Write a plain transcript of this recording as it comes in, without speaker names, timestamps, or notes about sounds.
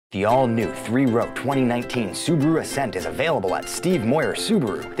The all-new 3-row 2019 Subaru Ascent is available at Steve Moyer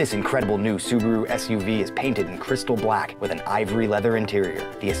Subaru. This incredible new Subaru SUV is painted in crystal black with an ivory leather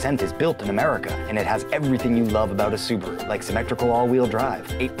interior. The Ascent is built in America, and it has everything you love about a Subaru, like symmetrical all-wheel drive,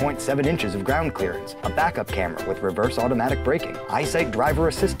 8.7 inches of ground clearance, a backup camera with reverse automatic braking, EyeSight driver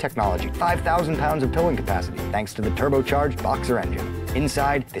assist technology, 5,000 pounds of towing capacity thanks to the turbocharged Boxer engine.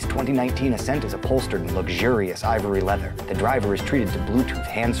 Inside, this 2019 Ascent is upholstered in luxurious ivory leather. The driver is treated to Bluetooth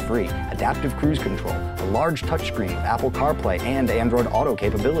hands-free, adaptive cruise control, a large touchscreen with Apple CarPlay and Android Auto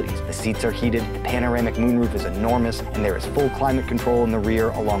capabilities. The seats are heated, the panoramic moonroof is enormous, and there is full climate control in the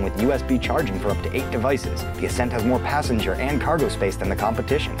rear along with USB charging for up to 8 devices. The Ascent has more passenger and cargo space than the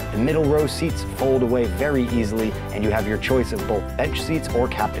competition. The middle row seats fold away very easily, and you have your choice of both bench seats or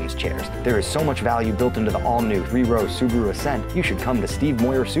captain's chairs. There is so much value built into the all-new 3-row Subaru Ascent, you should come to Steve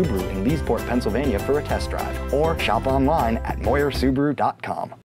Moyer Subaru in Leesport, Pennsylvania for a test drive, or shop online at moyersubaru.com.